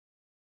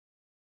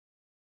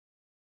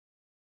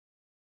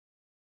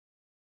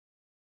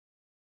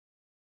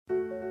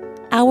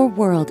Our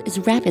world is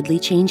rapidly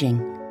changing.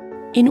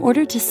 In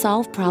order to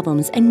solve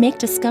problems and make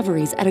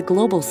discoveries at a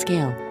global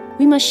scale,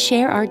 we must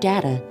share our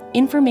data,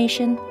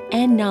 information,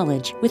 and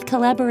knowledge with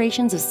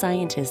collaborations of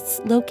scientists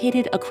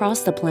located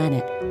across the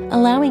planet,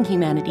 allowing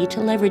humanity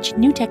to leverage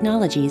new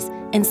technologies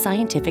and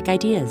scientific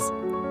ideas.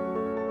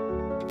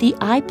 The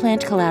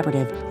iPlant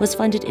Collaborative was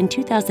funded in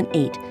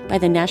 2008 by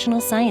the National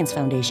Science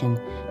Foundation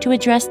to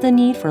address the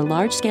need for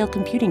large-scale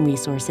computing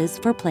resources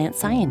for plant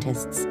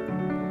scientists.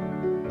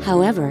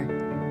 However,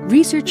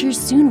 researchers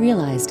soon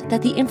realized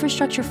that the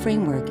infrastructure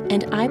framework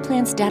and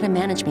iPlant's data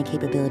management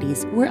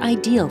capabilities were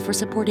ideal for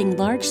supporting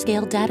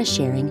large-scale data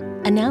sharing,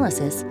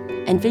 analysis,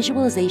 and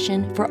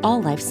visualization for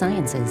all life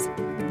sciences.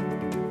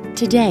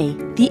 Today,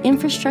 the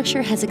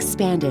infrastructure has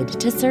expanded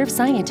to serve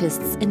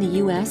scientists in the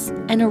U.S.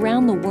 and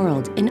around the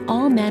world in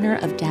all manner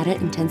of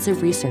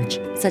data-intensive research,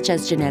 such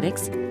as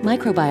genetics,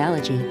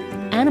 microbiology,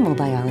 animal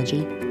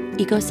biology,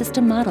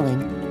 ecosystem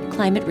modeling,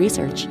 climate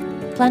research,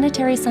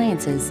 planetary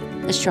sciences,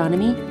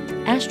 astronomy,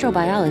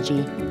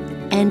 astrobiology,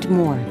 and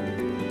more.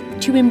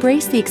 To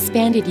embrace the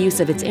expanded use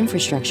of its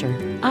infrastructure,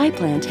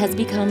 iPlant has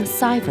become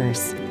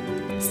CyVerse.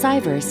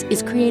 CyVerse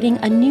is creating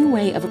a new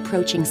way of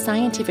approaching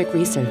scientific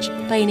research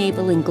by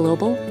enabling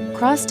global,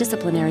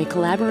 cross-disciplinary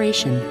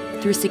collaboration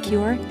through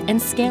secure and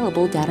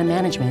scalable data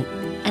management,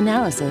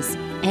 analysis,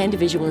 and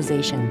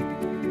visualization.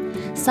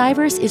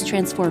 CyVerse is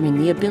transforming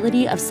the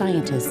ability of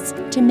scientists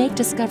to make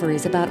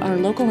discoveries about our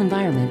local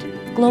environment,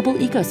 global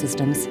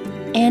ecosystems,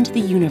 and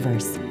the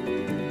universe.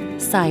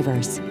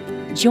 CyVerse.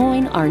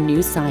 Join our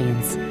new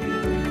science.